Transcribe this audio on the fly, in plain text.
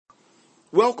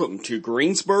Welcome to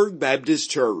Greensburg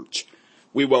Baptist Church.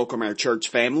 We welcome our church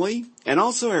family and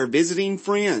also our visiting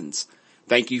friends.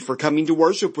 Thank you for coming to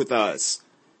worship with us.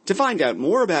 To find out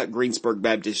more about Greensburg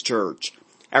Baptist Church,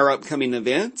 our upcoming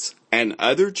events, and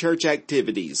other church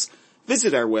activities,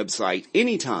 visit our website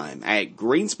anytime at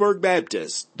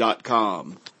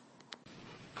greensburgbaptist.com.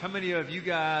 How many of you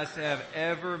guys have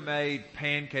ever made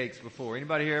pancakes before?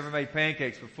 Anybody here ever made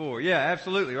pancakes before? Yeah,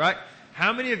 absolutely, right?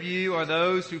 How many of you are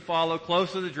those who follow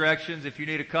close to the directions? If you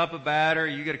need a cup of batter,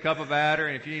 you get a cup of batter,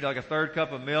 and if you need like a third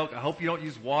cup of milk, I hope you don't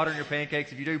use water in your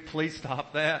pancakes. If you do, please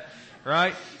stop that,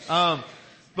 right?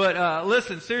 But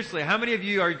listen, seriously, how many of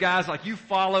you are guys like you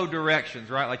follow directions,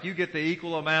 right? Like you get the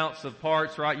equal amounts of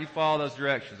parts, right? You follow those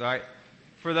directions, right?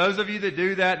 For those of you that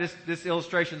do that, this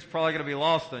illustration is probably going to be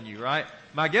lost on you, right?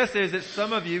 My guess is that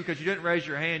some of you, because you didn't raise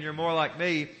your hand, you're more like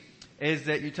me, is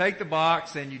that you take the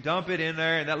box and you dump it in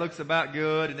there and that looks about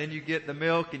good, and then you get the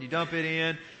milk and you dump it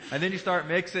in, and then you start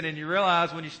mixing and you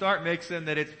realize when you start mixing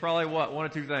that it's probably what? One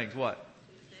of two things. What?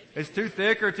 It's too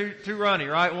thick or too runny,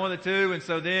 right? One of the two, and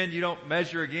so then you don't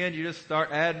measure again, you just start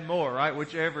adding more, right?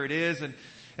 Whichever it is, and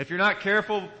if you're not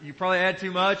careful, you probably add too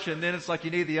much and then it's like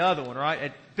you need the other one, right?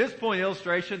 At this point in the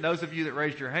illustration, those of you that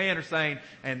raised your hand are saying,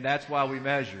 and that's why we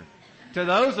measure. To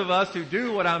those of us who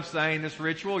do what I'm saying, this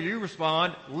ritual, you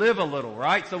respond, live a little,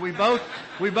 right? So we both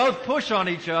push on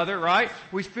each other, right?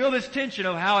 We feel this tension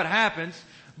of how it happens.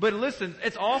 But listen,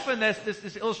 it's often that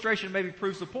this illustration maybe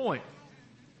proves the point.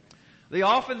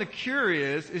 Often the cure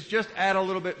is just add a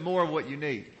little bit more of what you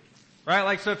need. Right?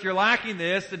 Like, so if you're lacking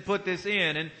this, then put this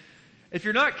in. And if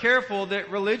you're not careful, that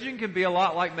religion can be a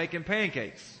lot like making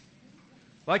pancakes.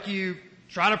 Like you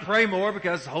try to pray more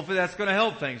because hopefully that's going to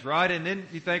help things, right? And then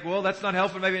you think, well, that's not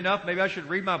helping maybe enough. Maybe I should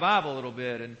read my Bible a little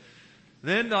bit. And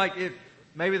then like if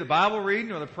maybe the Bible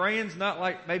reading or the praying's not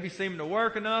like maybe seeming to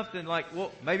work enough, then like,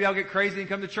 well, maybe I'll get crazy and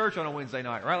come to church on a Wednesday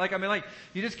night, right? Like, I mean, like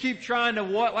you just keep trying to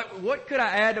what could I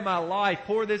add to my life?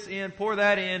 Pour this in, pour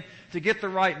that in to get the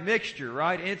right mixture,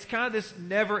 right? And it's kind of this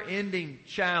never ending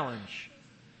challenge.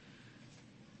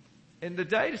 And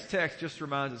today's text just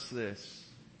reminds us this.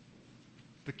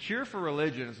 The cure for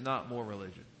religion is not more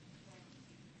religion.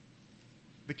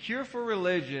 The cure for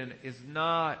religion is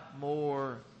not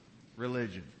more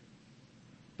religion.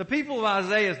 The people of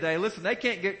Isaiah's day, listen, they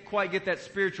can't quite get that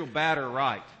spiritual batter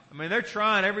right. I mean, they're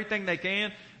trying everything they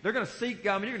can. They're going to seek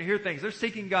God. I mean, you're going to hear things. They're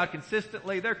seeking God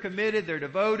consistently. They're committed. They're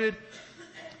devoted.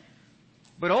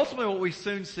 But ultimately what we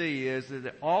soon see is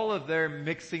that all of their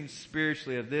mixing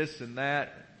spiritually of this and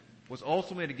that was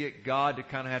ultimately to get God to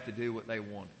kind of have to do what they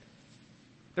wanted.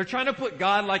 They're trying to put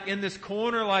God like in this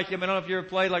corner, like, I mean, I don't know if you ever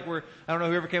played like I don't know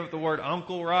whoever came up with the word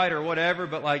uncle, right, or whatever,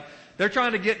 but like, they're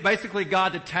trying to get basically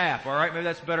God to tap, alright? Maybe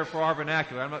that's better for our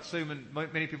vernacular. I'm not assuming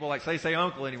many people like say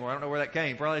uncle anymore. I don't know where that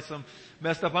came. Probably some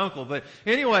messed up uncle. But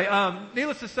anyway,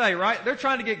 needless to say, right, they're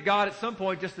trying to get God at some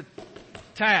point just to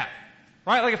tap.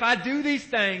 Right? Like if I do these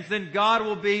things, then God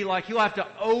will be like, He'll have to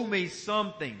owe me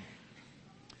something.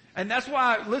 And that's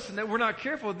why, listen, that we're not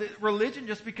careful. Religion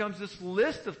just becomes this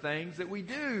list of things that we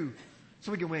do.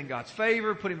 So we can win God's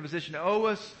favor, put Him in a position to owe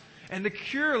us. And the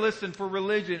cure, listen, for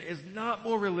religion is not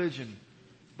more religion,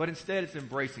 but instead it's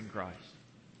embracing Christ.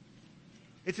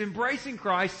 It's embracing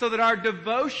Christ so that our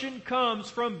devotion comes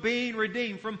from being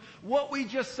redeemed, from what we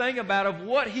just sang about of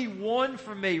what He won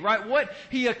for me, right? What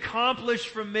He accomplished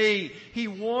for me. He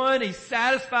won, He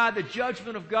satisfied the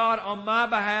judgment of God on my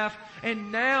behalf,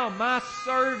 and now my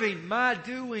serving, my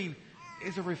doing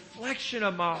is a reflection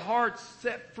of my heart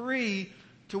set free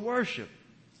to worship.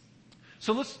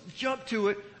 So let's jump to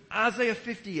it, Isaiah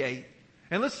 58,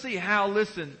 and let's see how,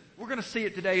 listen, we're going to see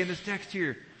it today in this text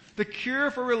here. The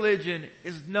cure for religion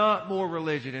is not more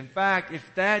religion. In fact, if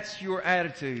that's your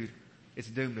attitude, it's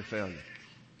doomed to failure.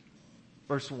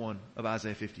 Verse 1 of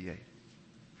Isaiah 58.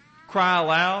 Cry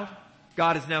aloud.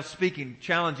 God is now speaking,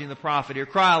 challenging the prophet here.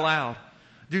 Cry aloud.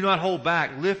 Do not hold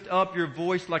back. Lift up your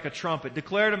voice like a trumpet.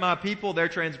 Declare to my people their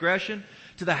transgression,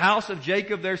 to the house of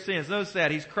Jacob their sins. Notice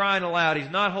that. He's crying aloud. He's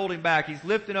not holding back. He's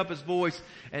lifting up his voice,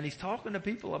 and he's talking to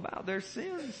people about their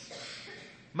sins.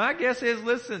 My guess is,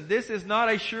 listen, this is not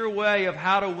a sure way of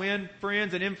how to win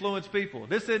friends and influence people.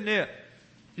 This isn't it.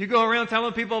 You go around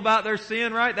telling people about their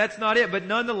sin, right? That's not it. But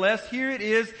nonetheless, here it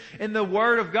is in the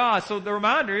Word of God. So the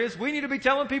reminder is we need to be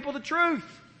telling people the truth.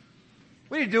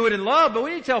 We need to do it in love, but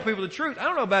we need to tell people the truth. I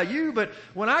don't know about you, but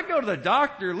when I go to the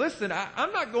doctor, listen,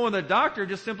 I'm not going to the doctor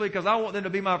just simply because I want them to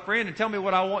be my friend and tell me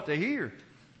what I want to hear.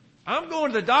 I'm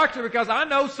going to the doctor because I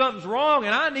know something's wrong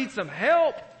and I need some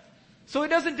help. So it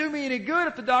doesn't do me any good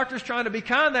if the doctor's trying to be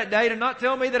kind that day to not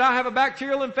tell me that I have a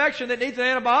bacterial infection that needs an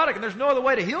antibiotic and there's no other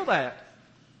way to heal that.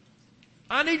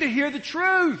 I need to hear the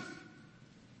truth.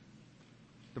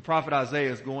 The prophet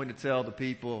Isaiah is going to tell the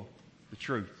people the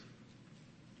truth.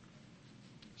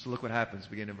 So look what happens,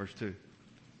 beginning in verse 2.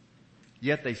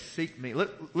 Yet they seek me.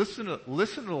 Listen to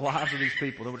the lives of these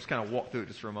people. Then we'll just kind of walk through it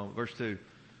just for a moment. Verse 2.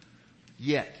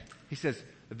 Yet, he says,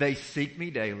 they seek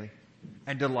me daily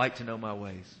and delight to know my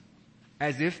ways,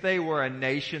 as if they were a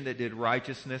nation that did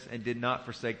righteousness and did not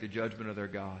forsake the judgment of their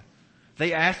God.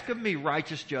 They ask of me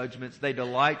righteous judgments. They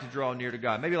delight to draw near to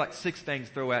God. Maybe like 6 things,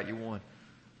 throw at you one.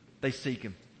 They seek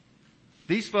Him.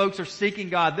 These folks are seeking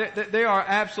God. They are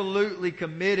absolutely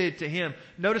committed to Him.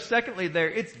 Notice secondly there,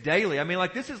 it's daily. I mean,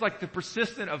 like this is like the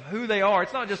persistent of who they are.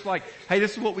 It's not just like, hey,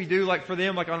 this is what we do like for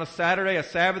them, like on a Saturday, a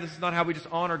Sabbath. This is not how we just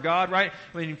honor God, right?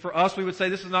 I mean, for us, we would say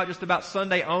this is not just about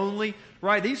Sunday only,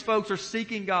 right? These folks are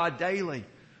seeking God daily.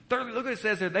 Thirdly, look what it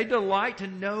says there. They delight to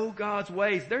know God's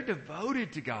ways. They're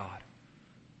devoted to God.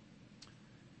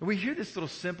 And we hear this little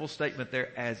simple statement there,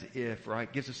 as if,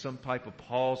 right? Gives us some type of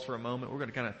pause for a moment. We're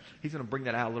going to he's going to bring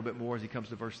that out a little bit more as he comes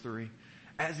to verse 3.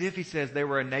 As if he says they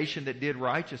were a nation that did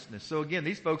righteousness. So again,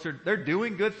 these folks they're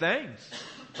doing good things.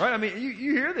 Right? I mean,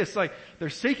 you hear this, like,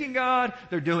 they're seeking God,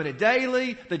 they're doing it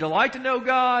daily, they delight to know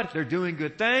God, they're doing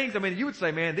good things. I mean, you would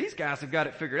say, man, these guys have got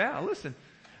it figured out. Listen,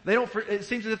 it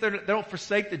seems as if they don't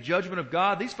forsake the judgment of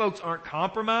God. These folks aren't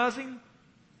compromising.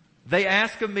 They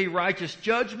ask of me righteous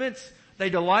judgments. They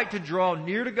delight to draw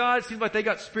near to God. It seems like they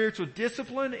got spiritual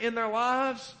discipline in their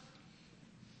lives.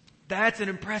 That's an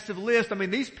impressive list. I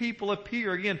mean, these people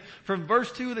appear, again, from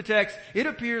verse 2 of the text, it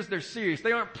appears they're serious.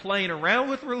 They aren't playing around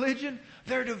with religion.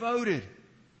 They're devoted.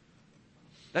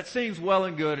 That seems well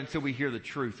and good until we hear the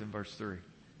truth in verse 3.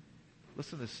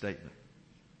 Listen to this statement.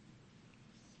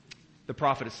 The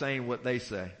prophet is saying what they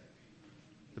say.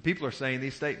 The people are saying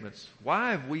these statements.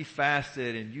 Why have we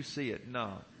fasted and you see it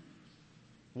not?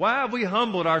 Why have we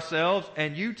humbled ourselves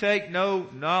and you take no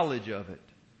knowledge of it?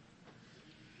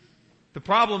 The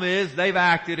problem is they've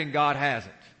acted and God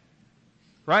hasn't.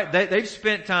 Right? They've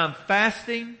spent time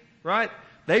fasting. Right?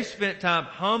 They've spent time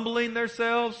humbling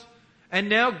themselves. And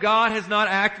now God has not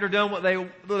acted or done what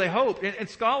they hoped. And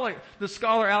the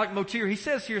scholar Alec Motier, he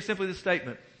says here simply this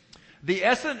statement. The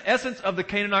essence of the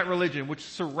Canaanite religion which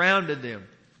surrounded them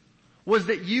was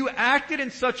that you acted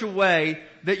in such a way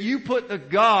that you put the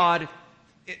God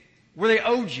where they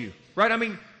owed you, right? I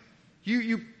mean,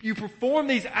 you perform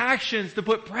these actions to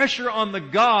put pressure on the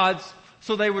gods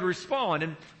so they would respond.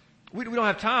 And we don't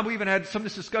have time. We even had some of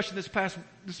this discussion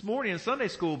this morning in Sunday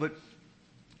school, but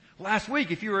last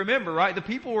week, if you remember, right, the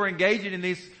people were engaging in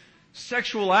these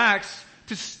sexual acts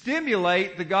to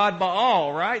stimulate the god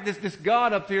Baal, right? This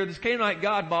god up here, this Canaanite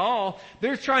god Baal,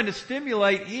 they're trying to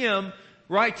stimulate him,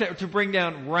 right, to bring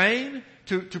down rain,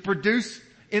 to produce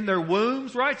in their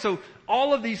wombs, right? So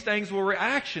all of these things were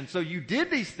reactions. So you did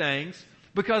these things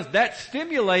because that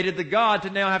stimulated the god to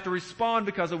now have to respond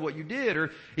because of what you did.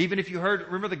 Or even if you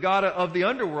remember the god of the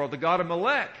underworld, the god of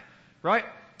Molech, right?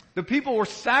 The people were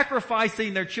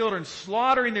sacrificing their children,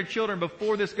 slaughtering their children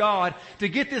before this god to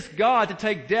get this god to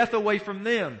take death away from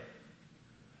them.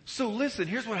 So listen,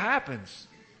 here's what happens.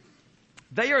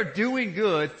 They are doing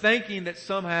good, thinking that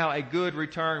somehow a good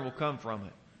return will come from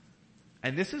it.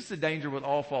 And this is the danger with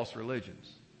all false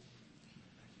religions.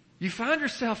 You find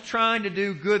yourself trying to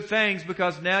do good things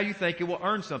because now you think it will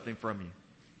earn something from you.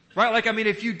 Right? Like, I mean,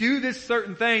 if you do this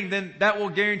certain thing, then that will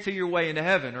guarantee your way into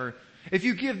heaven. Or if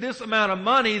you give this amount of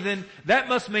money, then that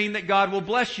must mean that God will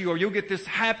bless you, or you'll get this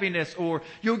happiness, or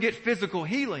you'll get physical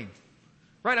healing.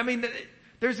 Right? I mean,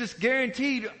 there's this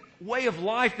guaranteed way of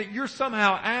life that you're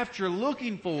somehow after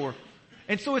looking for.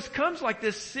 And so it comes like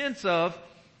this sense of,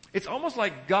 it's almost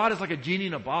like God is like a genie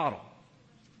in a bottle.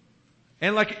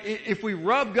 And like, if we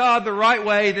rub God the right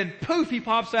way, then poof, He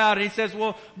pops out and He says,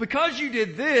 well, because you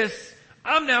did this,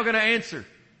 I'm now going to answer.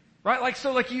 Right? Like,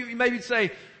 so like you maybe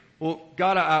say, well,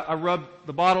 God, I rubbed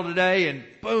the bottle today and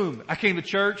boom, I came to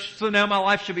church, so now my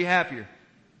life should be happier.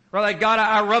 Right? Like, God,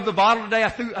 I rubbed the bottle today, I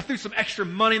threw some extra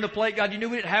money in the plate. God, you knew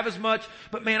we didn't have as much,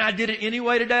 but man, I did it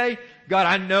anyway today. God,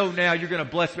 I know now you're going to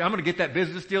bless me. I'm going to get that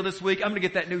business deal this week. I'm going to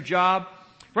get that new job.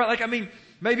 Right? Like, I mean,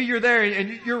 maybe you're there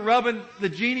and you're rubbing the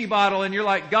genie bottle and you're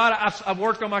like, God, I've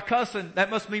worked on my cussing. That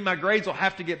must mean my grades will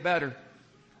have to get better.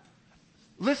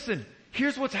 Listen,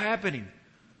 here's what's happening.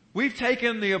 We've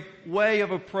taken the way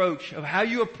of approach of how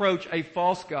you approach a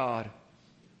false God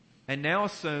and now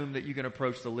assume that you can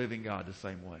approach the living God the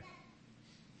same way.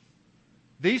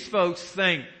 These folks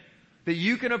think that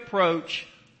you can approach,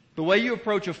 the way you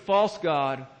approach a false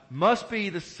God must be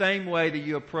the same way that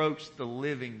you approach the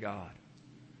living God.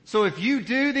 So if you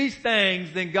do these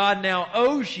things, then God now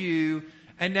owes you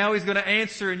And now He's going to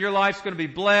answer, and your life's going to be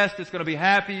blessed. It's going to be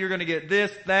happy. You're going to get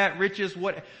this, that, riches,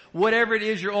 whatever it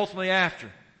is you're ultimately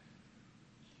after.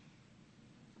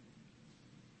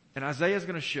 And Isaiah's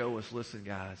going to show us, listen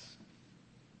guys,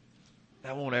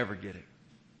 that won't ever get it.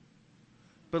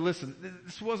 But listen,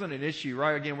 this wasn't an issue,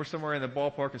 right? Again, we're somewhere in the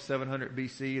ballpark of 700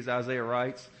 BC, as Isaiah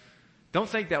writes. Don't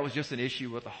think that was just an issue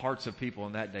with the hearts of people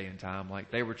in that day and time. Like,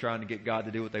 they were trying to get God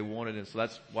to do what they wanted, and so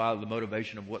that's why the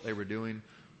motivation of what they were doing,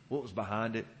 what was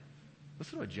behind it.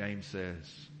 Listen to what James says.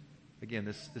 Again,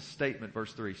 this statement,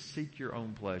 verse 3, seek your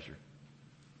own pleasure.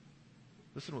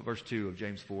 Listen to what verse 2 of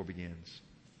James 4 begins.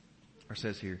 Or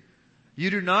says here, you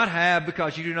do not have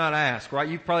because you do not ask, right?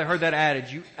 You've probably heard that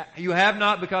adage. You have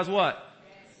not because what?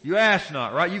 You ask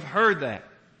not, right? You've heard that.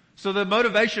 So the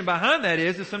motivation behind that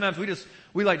is sometimes we just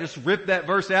rip that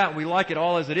verse out and we like it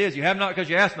all as it is. You have not because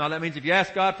you ask not. That means if you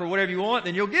ask God for whatever you want,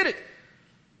 then you'll get it.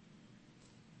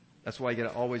 That's why you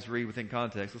got to always read within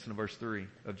context. Listen to verse 3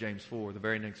 of James 4, the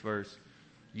very next verse.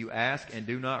 You ask and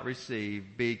do not receive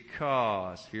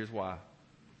because, here's why.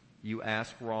 You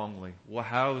ask wrongly. Well,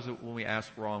 how is it when we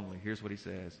ask wrongly? Here's what he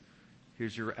says.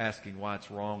 Here's your asking why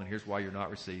it's wrong, and here's why you're not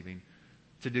receiving.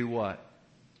 To do what?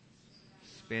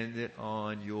 Spend it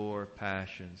on your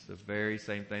passions. The very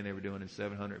same thing they were doing in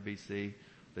 700 BC.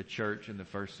 The church in the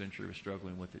first century was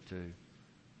struggling with it too.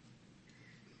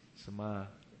 So my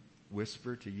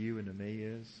whisper to you and to me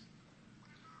is,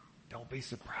 don't be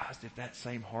surprised if that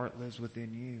same heart lives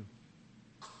within you.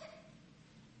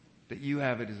 That you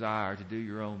have a desire to do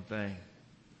your own thing.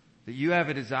 That you have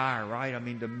a desire, right? I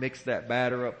mean, to mix that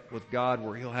batter up with God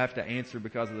where He'll have to answer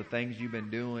because of the things you've been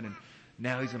doing, and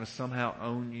now He's going to somehow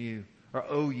own you or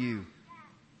owe you.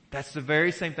 That's the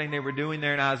very same thing they were doing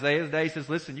there in Isaiah's day. He says,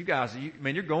 listen, you guys,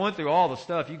 you're going through all the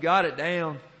stuff. You got it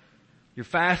down. You're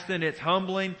fasting. It's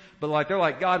humbling. But they're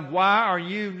like, God, why are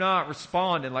you not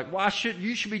responding? Like, why shouldn't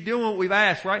you should be doing what we've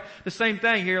asked, right? The same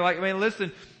thing here. Like, man,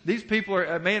 listen, these people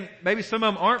are, maybe some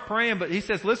of them aren't praying, but he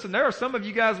says, listen, there are some of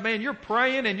you guys, man, you're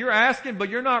praying and you're asking, but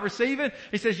you're not receiving.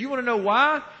 He says, you want to know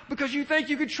why? Because you think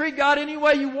you can treat God any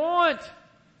way you want.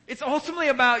 It's ultimately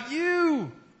about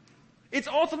you. It's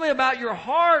ultimately about your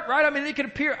heart, right? I mean, it can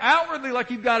appear outwardly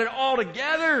like you've got it all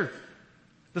together.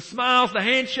 The smiles, the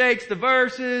handshakes, the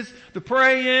verses, the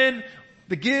praying,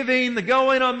 the giving, the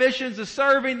going on missions, the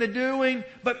serving, the doing.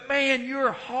 But man,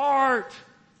 your heart,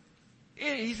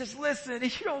 he says, listen, you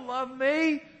don't love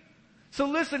me. So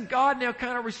listen, God now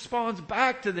kind of responds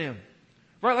back to them.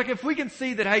 Right? Like if we can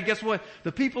see that, hey, guess what?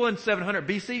 The people in 700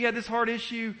 BC had this heart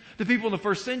issue. The people in the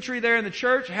first century there in the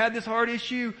church had this heart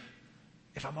issue.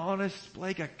 If I'm honest,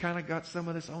 Blake, I kind of got some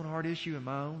of this own heart issue in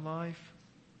my own life.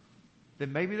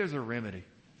 Then maybe there's a remedy.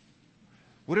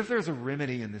 What if there's a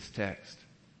remedy in this text?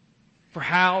 For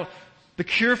how the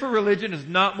cure for religion is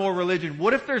not more religion.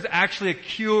 What if there's actually a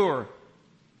cure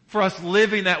for us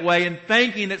living that way and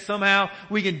thinking that somehow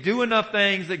we can do enough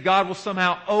things that God will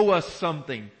somehow owe us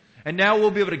something? And now we'll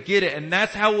be able to get it, and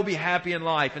that's how we'll be happy in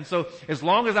life. And so as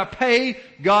long as I pay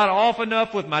God off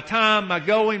enough with my time, my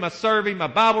going, my serving, my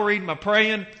Bible reading, my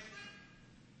praying,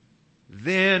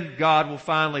 then God will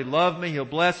finally love me. He'll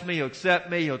bless me. He'll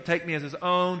accept me. He'll take me as His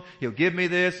own. He'll give me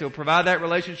this. He'll provide that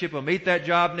relationship. He'll meet that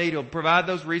job need. He'll provide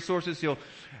those resources. He'll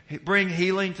bring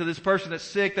healing to this person that's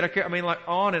sick that I care. I mean, like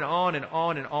on and on and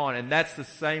on and on. And that's the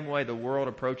same way the world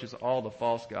approaches all the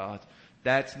false gods.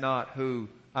 That's not who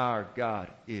our God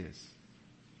is.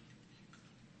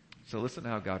 So listen to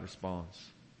how God responds.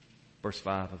 Verse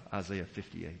 5 of Isaiah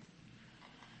 58.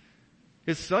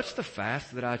 Is such the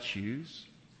fast that I choose?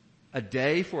 A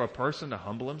day for a person to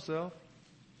humble himself?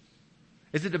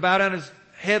 Is it to bow down his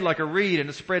head like a reed and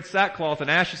to spread sackcloth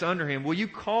and ashes under him? Will you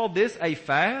call this a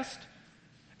fast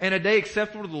and a day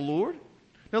acceptable to the Lord?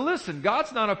 Now listen,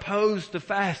 God's not opposed to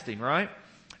fasting, right?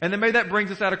 And then maybe that brings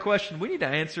us out a question. We need to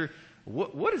answer,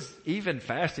 what is even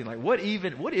fasting? Like what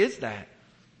is that?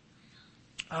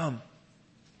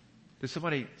 Did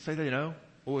somebody say they know?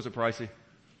 What was it, Pricey?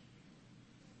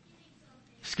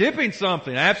 Skipping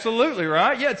something. Absolutely,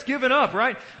 right? Yeah, it's giving up,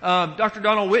 right? Dr.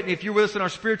 Donald Whitney, if you're with us in our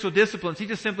spiritual disciplines, he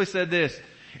just simply said this.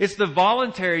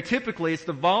 Typically it's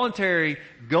the voluntary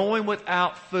going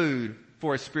without food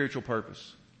for a spiritual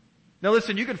purpose. Now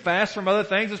listen, you can fast from other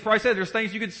things. As Price said, there's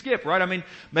things you can skip, right? I mean,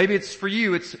 maybe it's for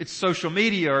you, it's social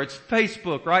media or it's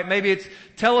Facebook, right? Maybe it's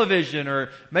television or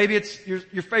maybe it's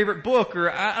your favorite book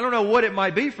or I don't know what it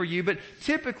might be for you, but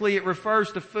typically it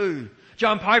refers to food.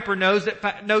 John Piper notes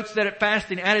that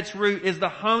fasting at its root is the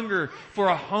hunger for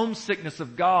a homesickness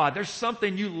of God. There's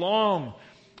something you long,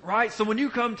 right? So when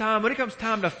it comes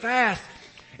time to fast,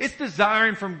 it's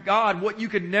desiring from God what you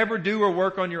could never do or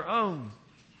work on your own,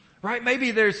 right?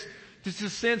 Maybe there's just a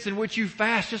sense in which you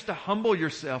fast just to humble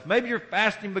yourself. Maybe you're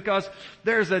fasting because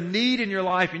there's a need in your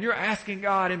life and you're asking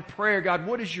God in prayer, God,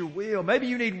 what is your will? Maybe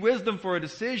you need wisdom for a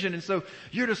decision, and so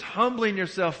you're just humbling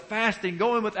yourself, fasting,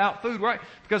 going without food, right?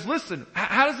 Because listen,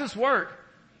 how does this work?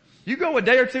 You go a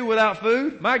day or two without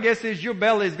food, my guess is your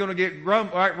belly is going to get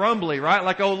rumbly, right?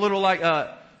 Like old little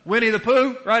Winnie the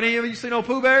Pooh, right? Any of you seen old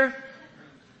Pooh Bear?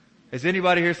 Has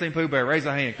anybody here seen Pooh Bear? Raise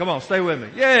a hand. Come on, stay with me.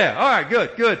 Yeah, alright,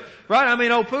 good. Right? I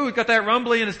mean, old Pooh's got that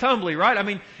rumbly in his tumbly, right? I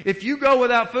mean, if you go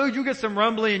without food, you get some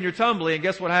rumbly in your tumbly, and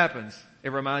guess what happens?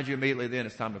 It reminds you immediately then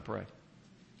it's time to pray.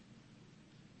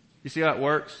 You see how it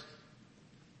works?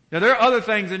 Now there are other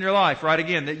things in your life, right?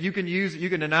 Again, that you can use, you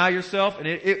can deny yourself, and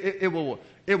it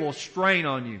will strain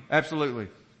on you. Absolutely.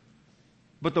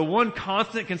 But the one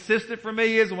constant, consistent for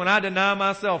me is when I deny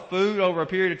myself food over a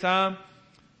period of time,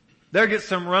 there gets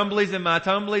some rumblies in my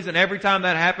tumblies, and every time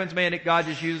that happens, man, God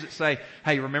just uses it to say,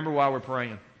 hey, remember why we're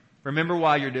praying. Remember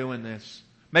why you're doing this.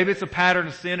 Maybe it's a pattern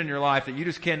of sin in your life that you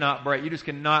just cannot break. You just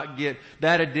cannot get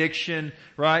that addiction,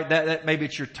 right? That maybe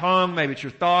it's your tongue, maybe it's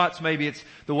your thoughts, maybe it's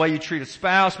the way you treat a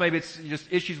spouse, maybe it's just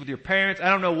issues with your parents. I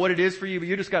don't know what it is for you, but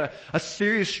you just got a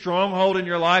serious stronghold in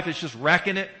your life that's just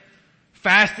wrecking it.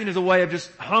 Fasting is a way of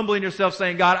just humbling yourself,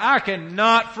 saying, God, I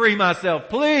cannot free myself.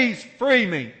 Please free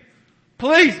me.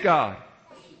 Please, God.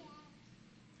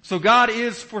 So God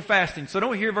is for fasting. So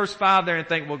don't hear verse 5 there and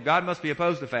think, well, God must be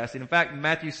opposed to fasting. In fact, in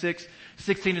Matthew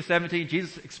 6:16 and 17,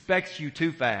 Jesus expects you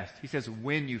to fast. He says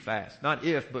when you fast. Not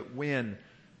if, but when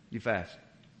you fast.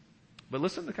 But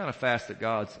listen to the kind of fast that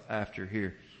God's after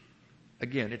here.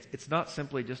 Again, it's not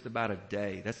simply just about a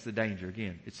day. That's the danger.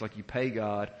 Again, it's like you pay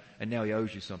God and now He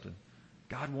owes you something.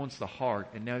 God wants the heart,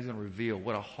 and now He's going to reveal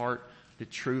what a heart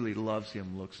that truly loves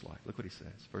Him looks like. Look what He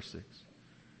says, verse 6.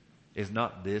 Is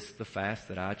not this the fast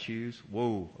that I choose?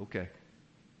 Whoa, okay.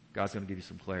 God's going to give you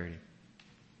some clarity.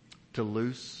 To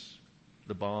loose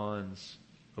the bonds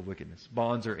of wickedness.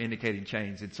 Bonds are indicating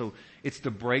chains, and so it's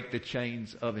to break the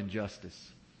chains of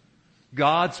injustice.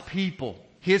 God's people,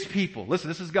 His people, listen,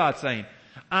 this is God saying,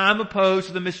 I'm opposed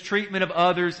to the mistreatment of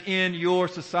others in your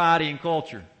society and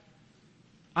culture.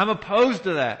 I'm opposed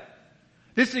to that.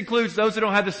 This includes those who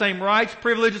don't have the same rights,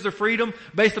 privileges, or freedom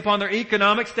based upon their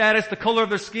economic status, the color of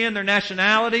their skin, their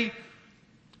nationality.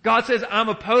 God says, I'm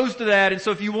opposed to that, and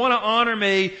so if you want to honor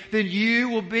me, then you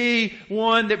will be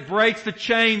one that breaks the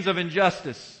chains of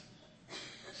injustice.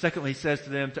 Secondly, He says to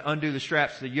them to undo the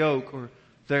straps of the yoke, or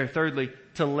thirdly,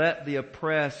 to let the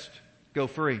oppressed go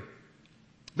free.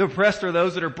 The oppressed are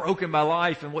those that are broken by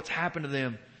life and what's happened to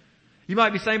them. You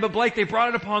might be saying, but Blake, they brought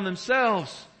it upon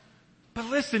themselves. But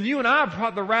listen, you and I have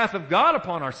brought the wrath of God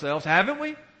upon ourselves, haven't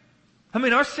we? I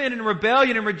mean, our sin and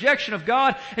rebellion and rejection of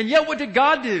God, and yet what did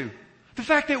God do? The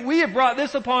fact that we have brought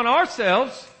this upon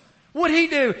ourselves, what did He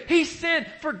do? He sent,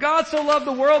 for God so loved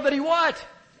the world that He what?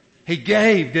 He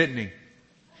gave, didn't He?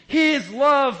 His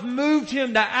love moved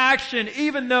Him to action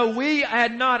even though we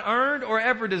had not earned or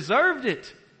ever deserved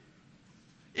it.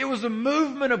 It was a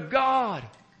movement of God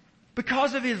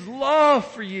because of His love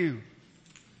for you.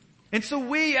 And so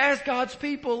we as God's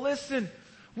people, listen,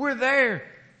 we're there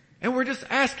and we're just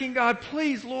asking God,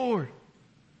 please Lord,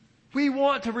 we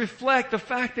want to reflect the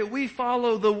fact that we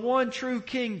follow the one true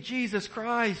King, Jesus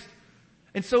Christ.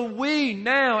 And so we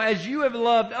now, as you have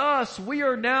loved us, we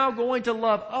are now going to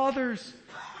love others,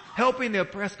 helping the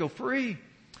oppressed go free.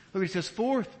 Look, He says,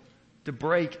 fourth, to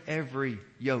break every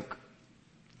yoke.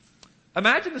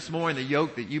 Imagine this morning the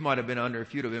yoke that you might have been under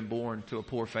if you'd have been born to a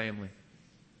poor family.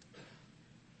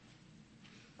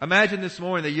 Imagine this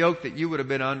morning the yoke that you would have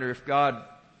been under if God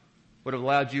would have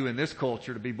allowed you in this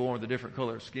culture to be born with a different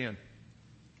color of skin.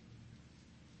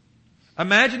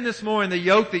 Imagine this morning the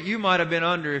yoke that you might have been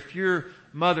under if your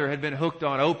mother had been hooked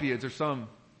on opiates or some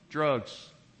drugs.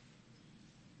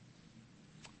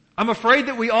 I'm afraid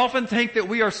that we often think that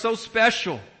we are so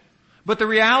special, but the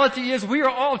reality is we are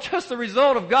all just the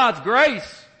result of God's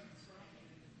grace.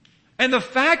 And the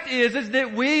fact is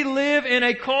that we live in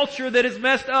a culture that is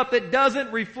messed up, that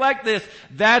doesn't reflect this.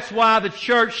 That's why the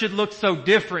church should look so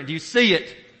different. Do you see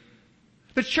it?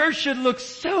 The church should look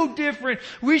so different.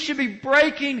 We should be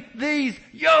breaking these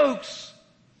yokes.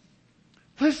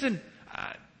 Listen,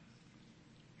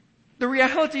 the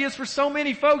reality is for so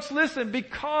many folks, listen,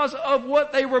 because of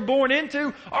what they were born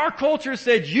into, our culture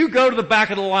said, you go to the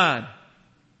back of the line.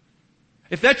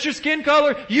 If that's your skin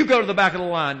color, you go to the back of the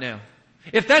line now.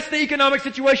 If that's the economic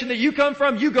situation that you come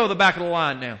from, you go to the back of the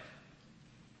line now.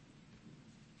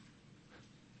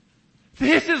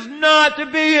 This is not to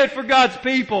be it for God's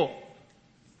people.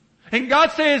 And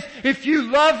God says, if you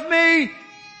love me,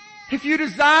 if you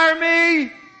desire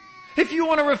me, If you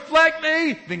want to reflect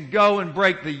me, then go and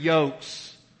break the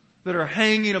yokes that are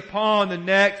hanging upon the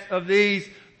necks of these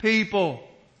people.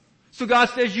 So God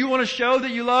says, you want to show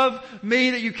that you love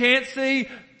me that you can't see?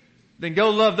 Then go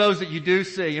love those that you do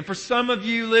see. And for some of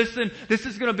you, listen, this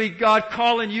is going to be God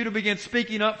calling you to begin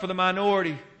speaking up for the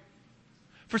minority.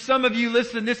 For some of you,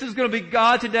 listen, this is going to be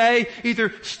God today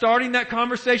either starting that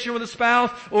conversation with a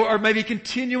spouse or maybe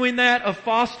continuing that of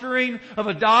fostering, of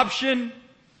adoption.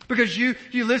 Because you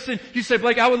listen, you say,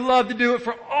 Blake, I would love to do it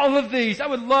for all of these. I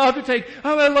would love to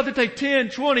take 10,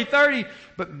 20, 30.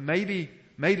 But maybe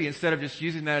instead of just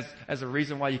using that as a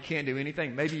reason why you can't do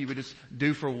anything, maybe you would just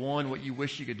do for one what you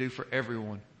wish you could do for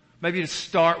everyone. Maybe you just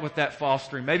start with that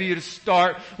fostering. Maybe you just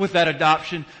start with that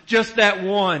adoption. Just that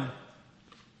one.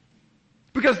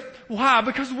 Because, why?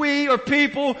 Because we are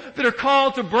people that are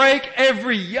called to break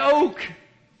every yoke.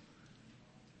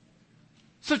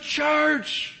 So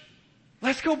church,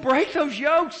 let's go break those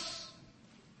yokes.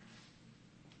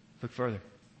 Look further.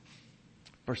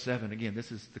 Verse 7, again,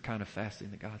 this is the kind of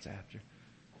fasting that God's after.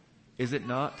 Is it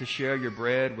not to share your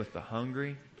bread with the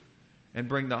hungry and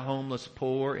bring the homeless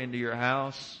poor into your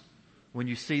house when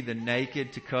you see the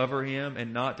naked to cover him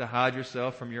and not to hide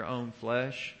yourself from your own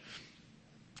flesh?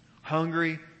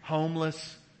 Hungry,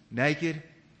 homeless, naked.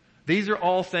 These are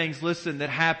all things, listen, that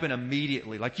happen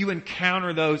immediately. Like you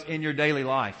encounter those in your daily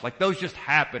life. Like those just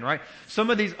happen, right?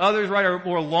 Some of these others, right, are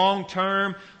more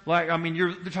long-term. Like, I mean,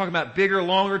 they're talking about bigger,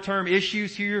 longer-term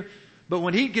issues here. But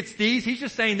when he gets these, he's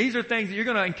just saying these are things that you're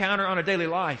going to encounter on a daily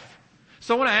life.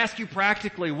 So I want to ask you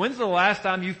practically, when's the last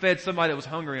time you fed somebody that was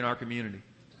hungry in our community?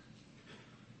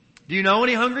 Do you know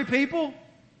any hungry people?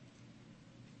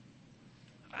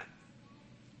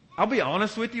 I'll be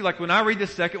honest with you, like when I read the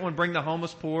second one, bring the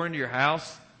homeless poor into your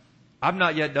house, I've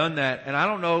not yet done that. And I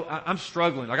don't know, I'm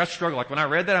struggling. Like I struggle. Like when I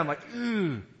read that, I'm like,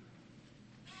 ooh.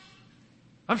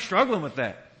 I'm struggling with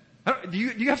that. Do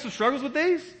you have some struggles with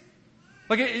these?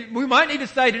 Like we might need to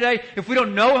say today, if we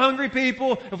don't know hungry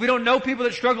people, if we don't know people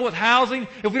that struggle with housing,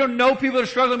 if we don't know people that are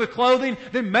struggling with clothing,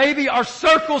 then maybe our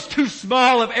circle's too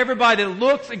small of everybody that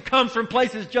looks and comes from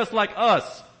places just like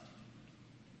us.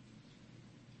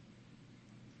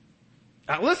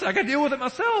 Now listen, I got to deal with it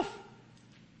myself.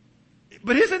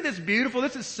 But isn't this beautiful?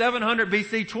 This is 700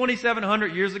 BC,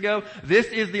 2,700 years ago. This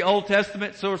is the Old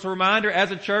Testament. So it's a reminder, as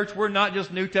a church, we're not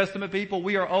just New Testament people.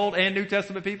 We are Old and New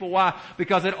Testament people. Why?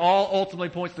 Because it all ultimately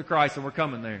points to Christ, and we're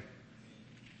coming there.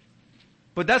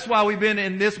 But that's why we've been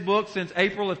in this book since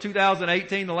April of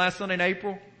 2018, the last Sunday in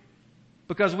April.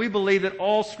 Because we believe that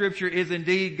all Scripture is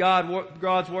indeed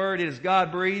God's Word. It is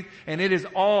God-breathed, and it is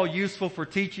all useful for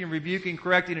teaching, rebuking,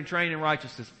 correcting, and training in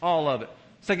righteousness. All of it.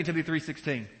 2 Timothy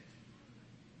 3:16.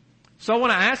 So I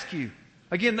want to ask you,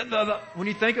 again, when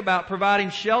you think about providing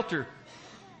shelter,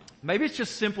 maybe it's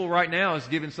just simple right now as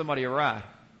giving somebody a ride.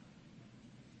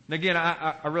 And again,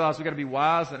 I realize we've got to be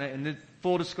wise, and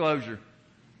full disclosure.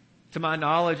 To my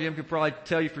knowledge, Em could probably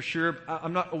tell you for sure,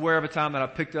 I'm not aware of a time that I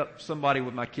picked up somebody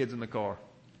with my kids in the car.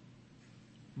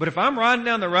 But if I'm riding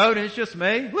down the road and it's just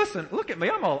me, listen, look at me,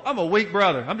 I'm a weak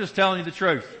brother. I'm just telling you the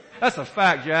truth. That's a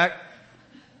fact, Jack.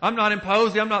 I'm not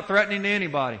imposing, I'm not threatening to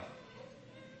anybody.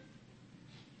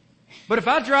 But if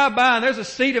I drive by and there's a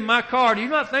seat in my car, do you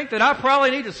not think that I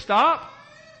probably need to stop?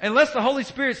 Unless the Holy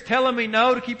Spirit's telling me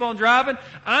no to keep on driving,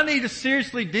 I need to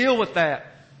seriously deal with that.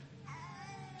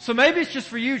 So maybe it's just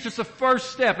for you, it's just a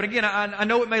first step. And again, I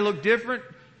know it may look different,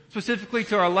 specifically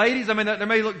to our ladies. I mean, there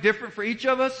may look different for each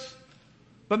of us.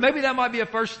 But maybe that might be a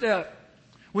first step.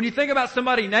 When you think about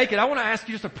somebody naked, I want to ask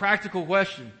you just a practical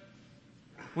question.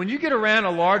 When you get around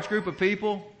a large group of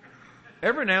people,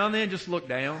 every now and then just look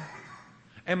down.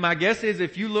 And my guess is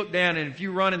if you look down and if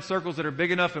you run in circles that are big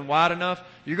enough and wide enough,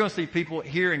 you're going to see people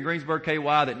here in Greensburg, KY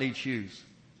that need shoes.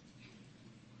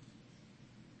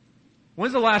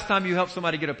 When's the last time you helped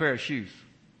somebody get a pair of shoes?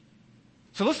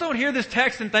 So let's don't hear this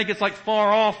text and think it's like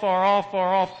far off, far off,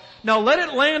 far off. No, let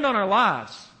it land on our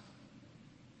lives.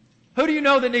 Who do you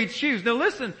know that needs shoes? Now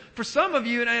listen, for some of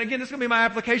you, and again, this is going to be my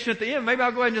application at the end. Maybe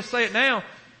I'll go ahead and just say it now.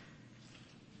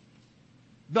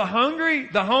 The hungry,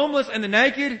 the homeless, and the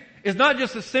naked is not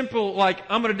just a simple, like,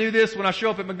 I'm going to do this when I show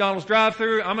up at McDonald's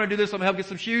drive-thru. I'm going to do this. I'm going to help get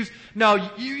some shoes.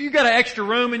 No, you got an extra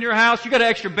room in your house. You got an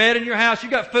extra bed in your house. You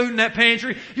got food in that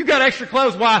pantry. You got extra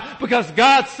clothes. Why? Because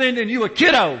God's sending you a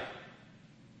kiddo.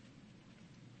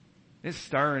 It's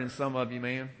stirring in some of you,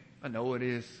 man. I know it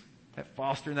is. That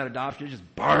fostering, that adoption is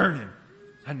just burning.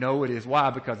 I know it is.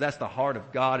 Why? Because that's the heart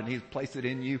of God, and He's placed it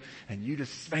in you, and you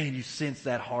just, man, you sense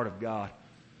that heart of God.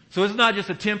 So it's not just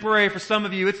a temporary for some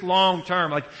of you, it's long term.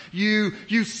 Like you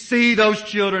see those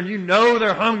children, you know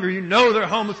they're hungry, you know they're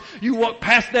homeless, you walk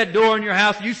past that door in your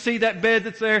house, you see that bed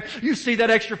that's there, you see that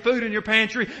extra food in your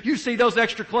pantry, you see those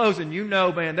extra clothes, and you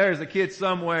know, man, there's a kid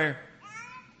somewhere.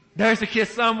 There's a kid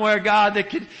somewhere, God, that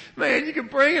could, man, you can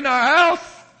bring in our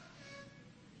house.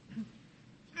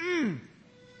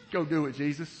 Go do it,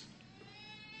 Jesus.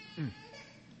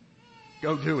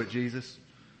 Go do it, Jesus.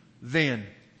 Then,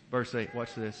 verse 8,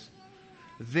 watch this.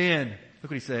 Then,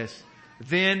 look what he says.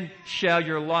 Then shall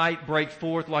your light break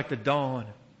forth like the dawn,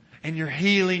 and your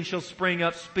healing shall spring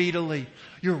up speedily.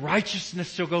 Your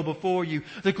righteousness shall go before you.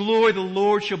 The glory of the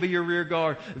Lord shall be your rear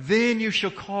guard. Then you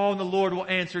shall call and the Lord will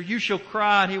answer. You shall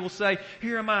cry and he will say,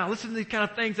 here am I. Listen to these kind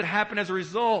of things that happen as a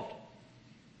result.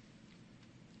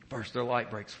 First, their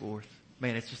light breaks forth.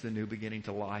 Man, it's just a new beginning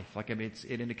to life. Like, I mean,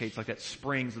 it indicates like that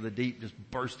springs of the deep just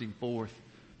bursting forth.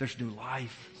 There's new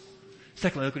life.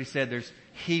 Secondly, look what he said. There's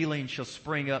healing shall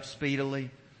spring up speedily.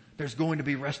 There's going to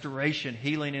be restoration,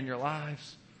 healing in your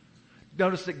lives.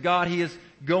 Notice that God, He is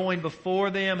going before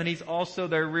them and He's also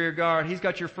their rear guard. He's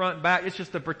got your front and back. It's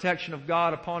just the protection of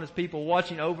God upon His people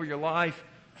watching over your life.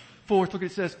 Fourth, look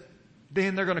what it says.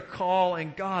 Then they're going to call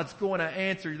and God's going to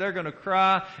answer. They're going to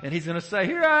cry and He's going to say,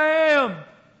 here I am.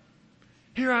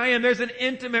 Here I am. There's an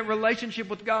intimate relationship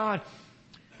with God.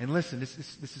 And listen, this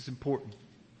is important.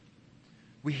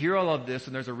 We hear all of this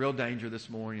and there's a real danger this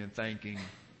morning in thinking,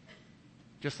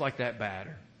 just like that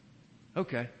batter.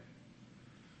 Okay.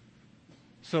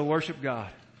 So worship God.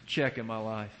 Check in my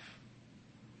life.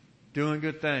 Doing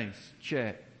good things.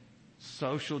 Check.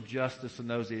 Social justice and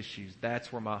those issues.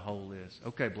 That's where my hole is.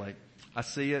 Okay, Blake. I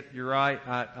see it. You're right.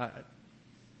 I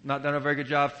not done a very good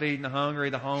job feeding the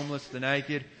hungry, the homeless, the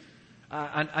naked.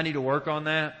 I need to work on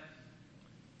that.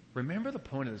 Remember the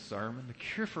point of the sermon. The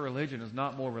cure for religion is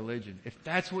not more religion. If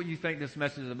that's what you think this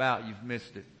message is about, you've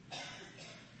missed it.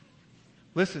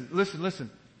 Listen.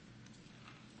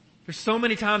 There's so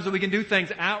many times that we can do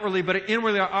things outwardly, but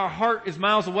inwardly our heart is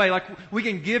miles away. Like we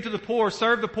can give to the poor,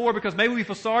 serve the poor because maybe we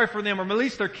feel sorry for them or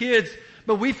release their kids,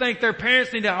 but we think their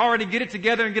parents need to already get it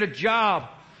together and get a job.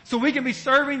 So we can be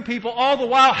serving people all the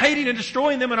while hating and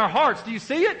destroying them in our hearts. Do you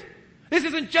see it? This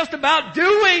isn't just about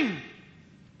doing.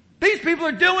 These people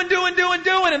are doing,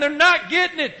 and they're not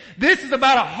getting it. This is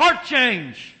about a heart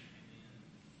change.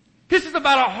 This is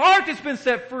about a heart that's been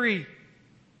set free.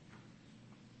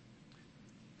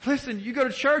 Listen, you go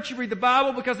to church, you read the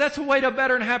Bible because that's a way to a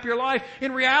better and happier life.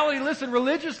 In reality, listen,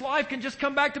 religious life can just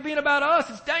come back to being about us.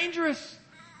 It's dangerous.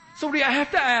 So I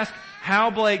have to ask, how,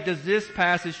 Blake, does this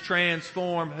passage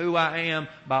transform who I am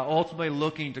by ultimately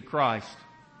looking to Christ?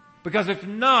 Because if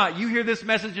not, you hear this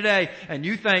message today and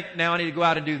you think, now I need to go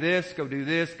out and do this, go do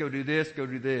this, go do this, go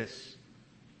do this.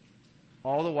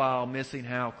 All the while missing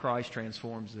how Christ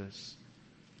transforms this.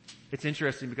 It's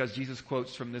interesting because Jesus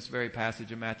quotes from this very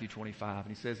passage in Matthew 25.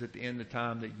 And He says at the end of the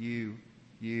time that you,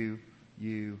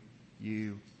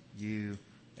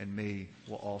 and me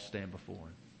will all stand before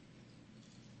Him.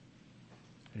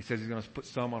 And He says He's going to put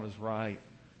some on His right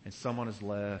and some on His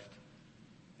left.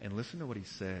 And listen to what He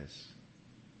says.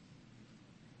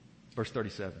 Verse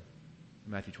 37,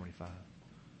 Matthew 25.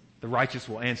 The righteous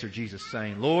will answer Jesus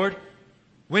saying, Lord,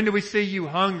 when do we see you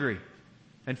hungry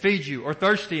and feed you, or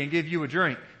thirsty and give you a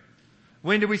drink?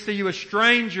 When do we see you a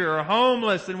stranger or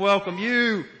homeless and welcome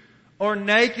you, or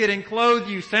naked and clothe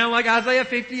you? Sound like Isaiah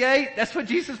 58? That's what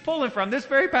Jesus is pulling from, this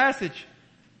very passage.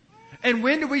 And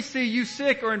when do we see you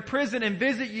sick or in prison and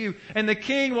visit you? And the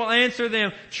king will answer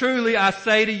them, truly I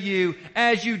say to you,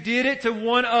 as you did it to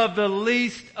one of the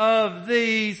least of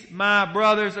these, my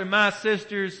brothers or my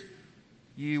sisters,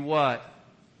 you what?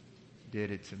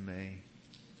 Did it to me.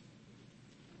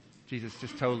 Jesus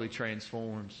just totally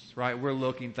transforms, right? We're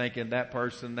looking, thinking that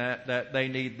person, that they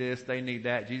need this, they need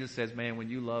that. Jesus says, man, when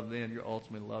you love them, you're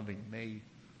ultimately loving me.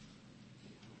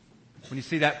 When you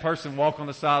see that person walk on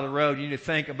the side of the road, you need to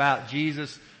think about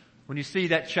Jesus. When you see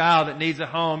that child that needs a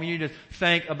home, you need to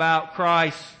think about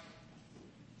Christ.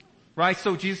 Right?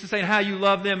 So Jesus is saying how you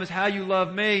love them is how you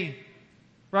love me.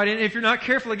 Right? And if you're not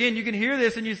careful, again, you can hear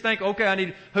this and you just think,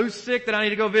 okay, who's sick that I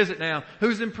need to go visit now?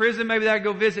 Who's in prison? Maybe that I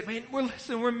go visit. Man,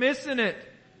 we're missing it.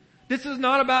 This is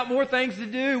not about more things to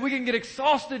do. We can get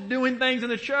exhausted doing things in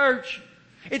the church.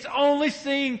 It's only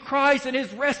seeing Christ and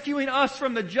His rescuing us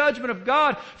from the judgment of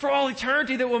God for all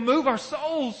eternity that will move our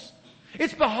souls.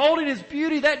 It's beholding His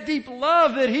beauty, that deep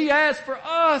love that He has for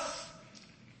us.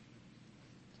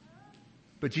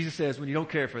 But Jesus says, when you don't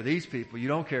care for these people, you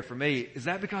don't care for me. Is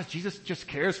that because Jesus just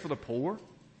cares for the poor? Do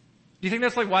you think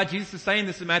that's like why Jesus is saying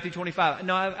this in Matthew 25?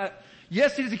 No,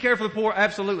 yes, does He care for the poor?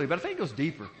 Absolutely. But I think it goes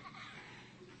deeper.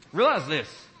 Realize this.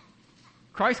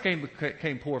 Christ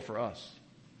became poor for us.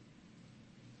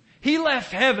 He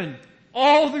left heaven,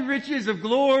 all the riches of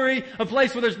glory, a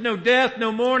place where there's no death,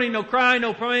 no mourning, no crying,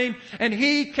 no pain, and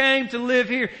He came to live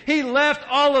here. He left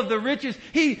all of the riches.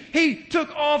 He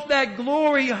took off that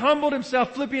glory, He humbled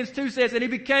Himself, Philippians 2 says, and He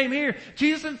became here.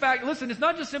 Jesus, in fact, listen, it's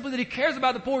not just simply that He cares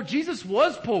about the poor. Jesus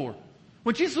was poor.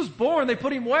 When Jesus was born, they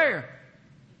put Him where?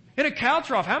 In a cow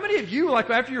trough. How many of you, like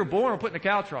after you were born, were put in a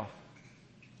cow trough?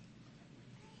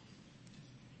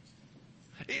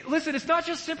 Listen, it's not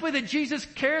just simply that Jesus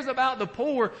cares about the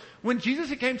poor. When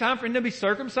it came time for Him to be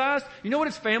circumcised, you know what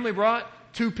His family brought?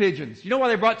 2 pigeons. You know why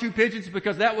they brought 2 pigeons?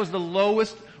 Because that was the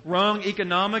lowest rung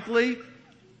economically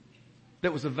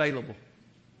that was available.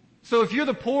 So if you're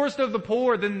the poorest of the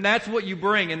poor, then that's what you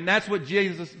bring, and that's what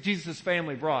Jesus'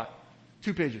 family brought.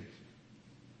 2 pigeons.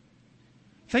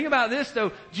 Think about this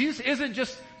though. Jesus isn't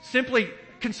just simply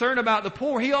concerned about the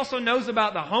poor. He also knows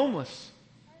about the homeless.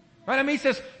 Right? I mean, He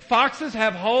says, foxes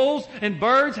have holes and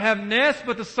birds have nests,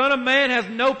 but the Son of Man has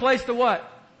no place to what?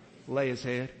 Lay His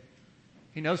head.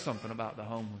 He knows something about the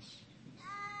homeless.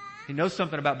 He knows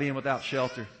something about being without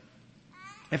shelter.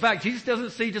 In fact, Jesus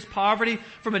doesn't see just poverty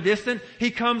from a distance.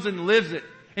 He comes and lives it.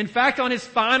 In fact, on His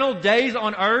final days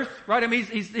on earth, right? I mean,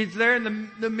 he's there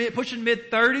in the pushing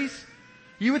mid-30s.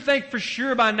 You would think for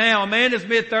sure by now, a man in his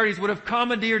mid-30s would have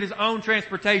commandeered his own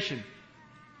transportation.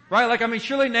 Right? Like, I mean,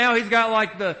 surely now he's got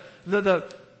like the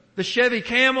Chevy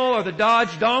Camel or the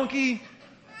Dodge Donkey.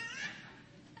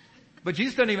 But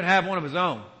Jesus doesn't even have one of His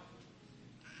own.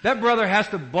 That brother has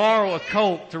to borrow a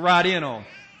colt to ride in on.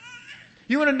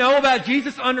 You want to know about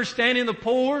Jesus understanding the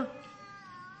poor?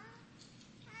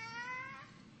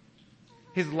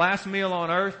 His last meal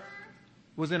on earth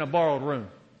was in a borrowed room.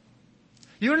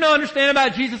 You want to understand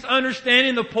about Jesus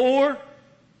understanding the poor?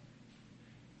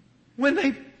 When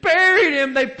they buried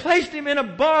Him, they placed Him in a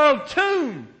borrowed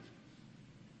tomb.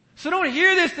 So don't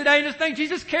hear this today and just think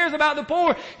Jesus cares about the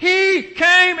poor. He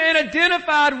came and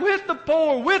identified with the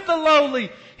poor, with the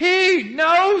lowly. He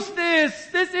knows this.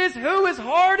 This is who His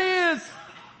heart is.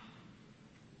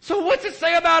 So what's it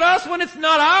say about us when it's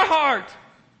not our heart?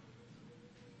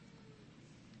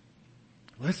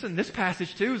 Listen, this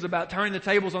passage too is about turning the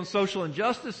tables on social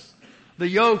injustice, the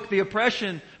yoke, the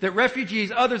oppression that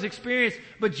refugees, others experience.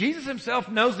 But Jesus Himself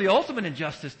knows the ultimate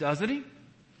injustice, doesn't He?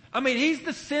 I mean, He's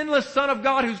the sinless Son of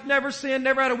God who's never sinned,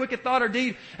 never had a wicked thought or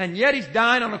deed, and yet He's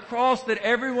dying on a cross that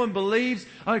everyone believes,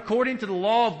 according to the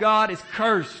law of God, is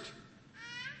cursed.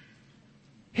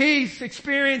 He's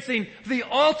experiencing the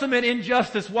ultimate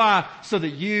injustice. Why? So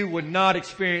that you would not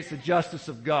experience the justice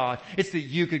of God. It's that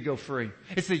you could go free.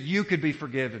 It's that you could be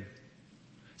forgiven.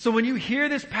 So when you hear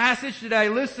this passage today,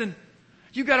 listen,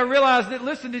 you've got to realize that,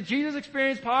 listen, did Jesus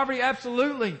experience poverty?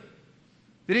 Absolutely.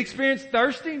 Did He experience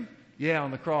thirsting? Yeah,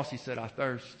 on the cross He said, I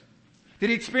thirst. Did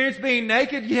He experience being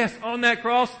naked? Yes, on that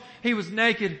cross He was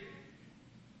naked.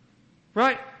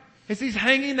 Right? As He's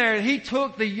hanging there, He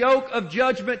took the yoke of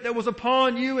judgment that was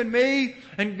upon you and me,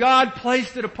 and God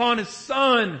placed it upon His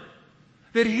Son,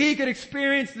 that He could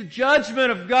experience the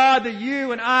judgment of God, that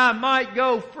you and I might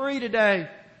go free today.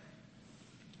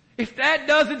 If that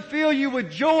doesn't fill you with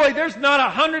joy, there's not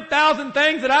 100,000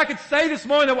 things that I could say this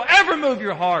morning that will ever move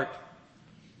your heart.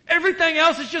 Everything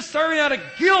else is just serving out of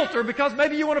guilt, or because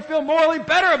maybe you want to feel morally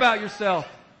better about yourself.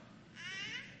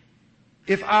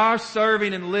 If our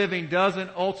serving and living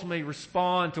doesn't ultimately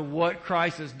respond to what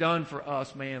Christ has done for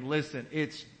us, man, listen,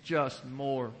 it's just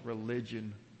more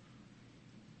religion.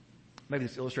 Maybe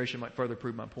this illustration might further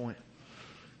prove my point.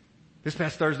 This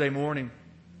past Thursday morning,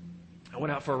 I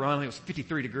went out for a run. It was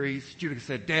 53 degrees. Judah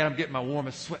said, Dad, I'm getting my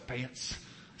warmest sweatpants.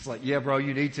 It's like, yeah, bro,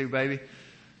 you need to, baby.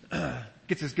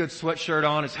 Gets his good sweatshirt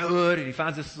on, his hood, and he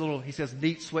finds this little, he says,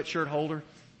 neat sweatshirt holder.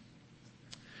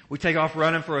 We take off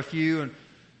running for a few, and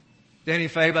Danny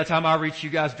and Faye, by the time I reach you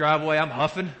guys' driveway, I'm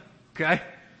huffing. Okay?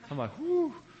 I'm like,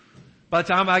 whoo. By the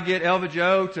time I get Elva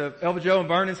Joe and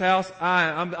Vernon's house,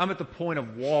 I'm at the point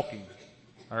of walking.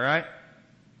 All right?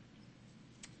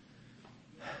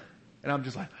 And I'm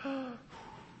just like,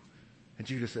 and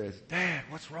Judah says, Dad,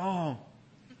 what's wrong?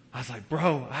 I was like,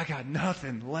 bro, I got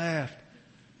nothing left.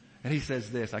 And he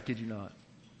says this, I kid you not.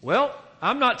 Well,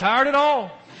 I'm not tired at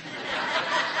all.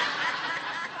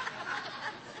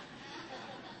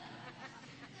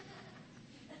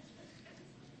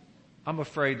 I'm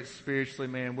afraid that spiritually,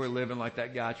 man, we're living like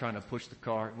that guy trying to push the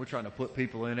cart. We're trying to put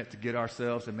people in it to get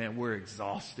ourselves, and man, we're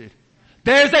exhausted.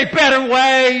 There's a better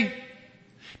way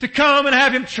to come and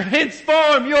have Him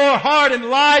transform your heart and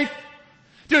life,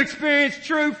 to experience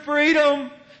true freedom,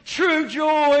 true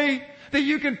joy, that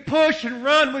you can push and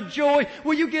run with joy.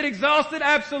 Will you get exhausted?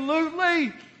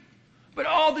 Absolutely. But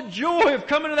all the joy of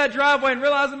coming to that driveway and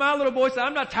realizing my little boy said,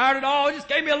 I'm not tired at all. It just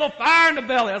gave me a little fire in the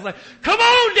belly. I was like, come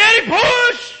on, Daddy,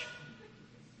 push!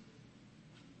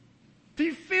 Do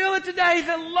you feel it today?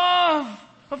 The love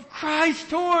of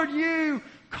Christ toward you,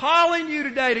 calling you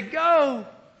today to go.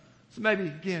 So maybe,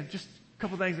 again, just a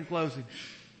couple things in closing.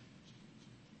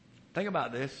 Think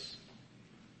about this.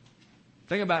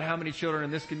 Think about how many children in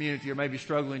this community are maybe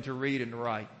struggling to read and to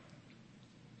write.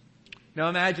 Now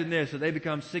imagine this, if they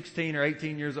become 16 or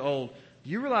 18 years old, do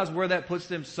you realize where that puts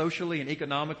them socially and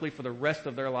economically for the rest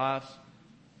of their lives?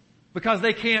 Because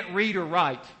they can't read or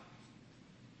write.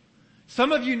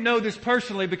 Some of you know this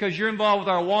personally because you're involved with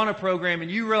our Awana program and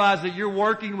you realize that you're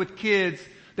working with kids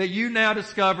that you now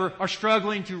discover are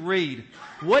struggling to read.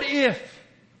 What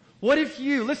if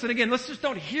you, listen again, let's just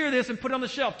don't hear this and put it on the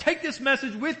shelf. Take this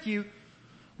message with you.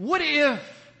 What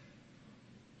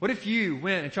if you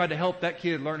went and tried to help that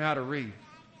kid learn how to read?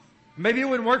 Maybe it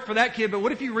wouldn't work for that kid, but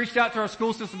what if you reached out to our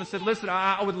school system and said, listen,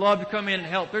 I would love to come in and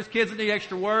help. There's kids that need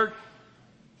extra work.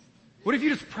 What if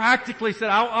you just practically said,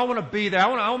 I want to be there.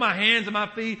 I want my hands and my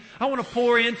feet. I want to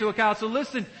pour into a child. So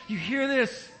listen, you hear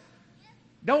this.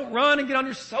 Don't run and get on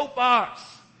your soapbox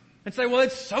and say, well,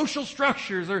 it's social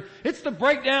structures or it's to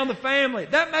break down the family.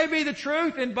 That may be the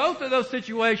truth in both of those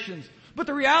situations. But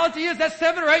the reality is that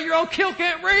 7 or 8 year old kid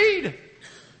can't read.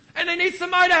 And they need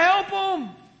somebody to help them.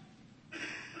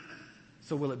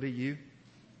 So will it be you?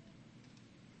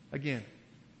 Again,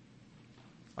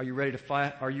 are you ready to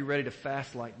fight? Are you ready to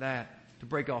fast like that? To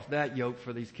break off that yoke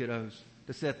for these kiddos?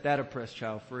 To set that oppressed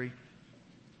child free?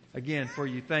 Again, for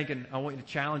you thinking, I want you to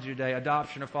challenge you today,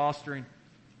 adoption or fostering.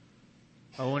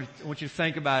 I want you to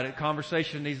think about it.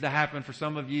 Conversation needs to happen for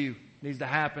some of you. Needs to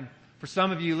happen. For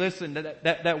some of you, listen,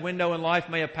 that window in life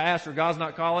may have passed or God's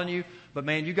not calling you, but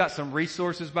man, you got some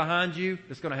resources behind you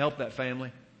that's going to help that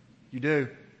family. You do.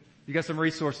 You got some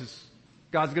resources.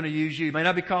 God's going to use you. You may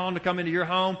not be calling to come into your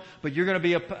home, but you're going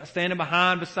to be standing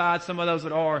beside some of those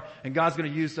that are, and God's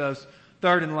going to use those.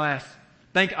 Third and last,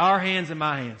 think our hands and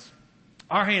my hands.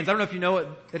 Our hands. I don't know if you know it,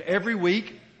 that every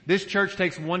week, this church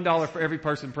takes $1 for every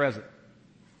person present.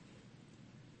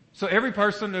 So every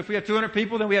person, if we have 200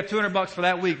 people, then we have $200 for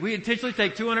that week. We intentionally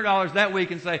take $200 that week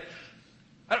and say,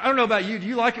 I don't know about you, do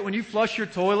you like it when you flush your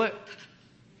toilet,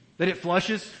 that it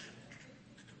flushes?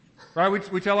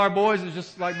 Right? We tell our boys it's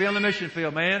just like being on the mission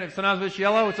field, man. If sometimes it's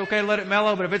yellow, it's okay to let it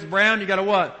mellow, but if it's brown, you gotta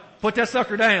what? Put that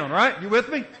sucker down, right? You with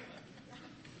me? Do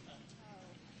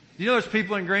you know there's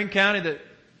people in Greene County that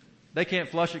they can't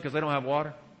flush it because they don't have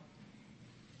water?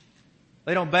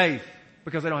 They don't bathe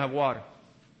because they don't have water.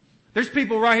 There's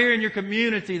people right here in your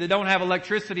community that don't have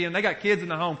electricity and they got kids in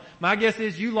the home. My guess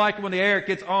is you like it when the air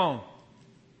gets on.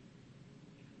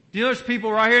 Do you know there's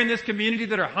people right here in this community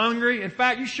that are hungry? In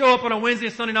fact, you show up on a Wednesday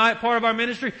and Sunday night, part of our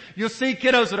ministry, you'll see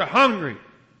kiddos that are hungry.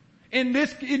 In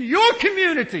your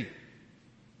community.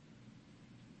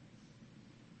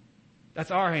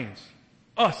 That's our hands.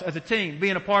 Us as a team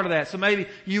being a part of that. So maybe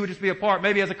you would just be a part.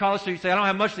 Maybe as a college student you say, I don't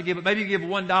have much to give, but maybe you give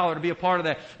 $1 to be a part of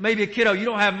that. Maybe a kiddo, you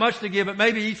don't have much to give, but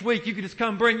maybe each week you could just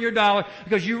come bring your $1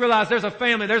 because you realize there's a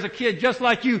family, there's a kid just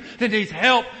like you that needs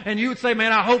help. And you would say,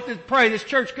 man, I hope pray this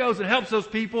church goes and helps those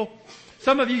people.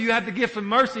 Some of you have the gift of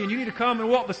mercy and you need to come and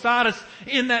walk beside us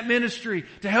in that ministry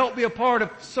to help be a part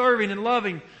of serving and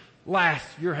loving. Last,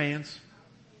 your hands.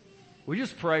 Will you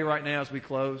just pray right now as we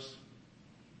close?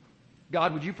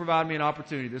 God, would you provide me an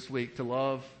opportunity this week to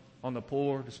love on the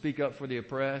poor, to speak up for the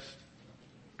oppressed?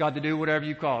 God, to do whatever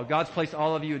you call. God's placed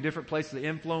all of you in different places of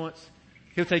influence.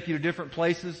 He'll take you to different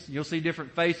places. You'll see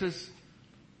different faces.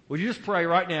 Would you just pray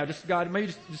right now? Just God,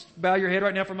 maybe just bow your head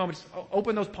right now for a moment. Just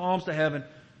open those palms to heaven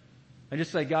and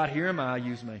just say, God, here am I,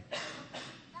 use me.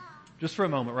 Just for a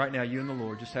moment right now, you and the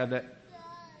Lord, just have that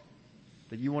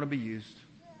you want to be used.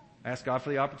 Ask God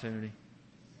for the opportunity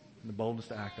and the boldness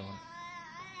to act on it.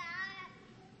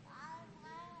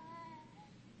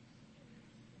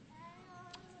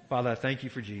 Father, I thank you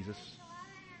for Jesus.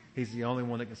 He's the only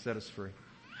one that can set us free.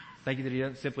 Thank you that He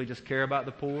doesn't simply just care about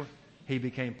the poor. He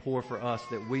became poor for us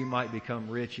that we might become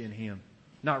rich in Him.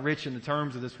 Not rich in the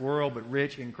terms of this world, but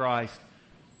rich in Christ.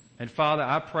 And Father,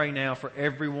 I pray now for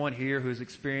everyone here who has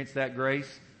experienced that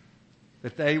grace,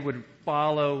 that they would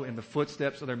follow in the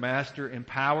footsteps of their Master,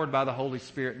 empowered by the Holy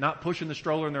Spirit, not pushing the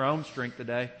stroller in their own strength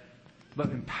today,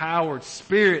 but empowered,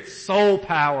 spirit, soul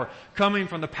power, coming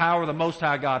from the power of the Most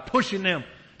High God, pushing them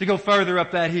to go further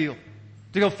up that hill,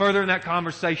 to go further in that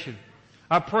conversation.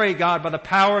 I pray, God, by the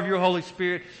power of your Holy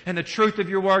Spirit and the truth of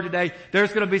your word today, there's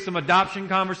going to be some adoption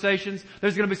conversations.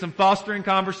 There's going to be some fostering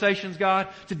conversations, God.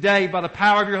 Today, by the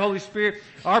power of your Holy Spirit,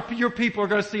 your people are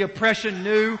going to see oppression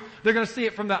new. They're going to see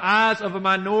it from the eyes of a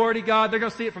minority, God. They're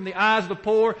going to see it from the eyes of the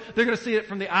poor. They're going to see it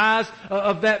from the eyes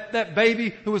of that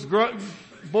baby who was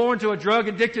born to a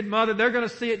drug-addicted mother. They're going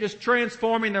to see it just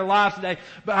transforming their lives today.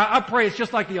 But I pray it's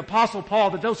just like the Apostle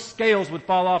Paul, that those scales would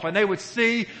fall off and they would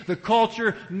see the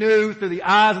culture new through the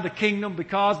eyes of the kingdom,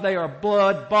 because they are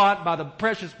blood bought by the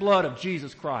precious blood of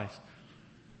Jesus Christ.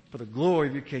 For the glory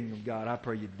of your kingdom, God, I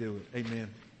pray you do it. Amen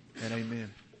and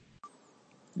amen.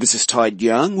 This is Todd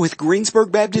Young with Greensburg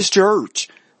Baptist Church.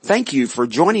 Thank you for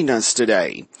joining us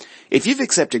today. If you've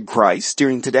accepted Christ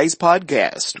during today's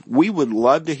podcast, we would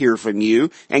love to hear from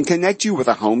you and connect you with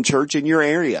a home church in your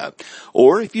area.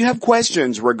 Or if you have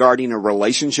questions regarding a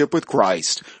relationship with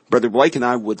Christ, Brother Blake and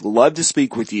I would love to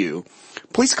speak with you.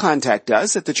 Please contact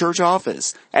us at the church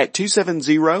office at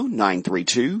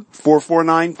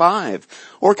 270-932-4495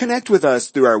 or connect with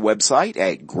us through our website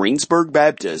at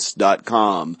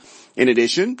greensburgbaptist.com. In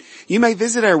addition, you may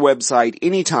visit our website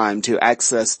anytime to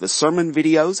access the sermon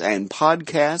videos and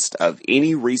podcast of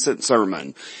any recent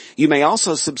sermon. You may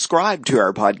also subscribe to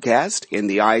our podcast in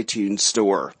the iTunes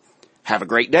store. Have a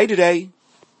great day today.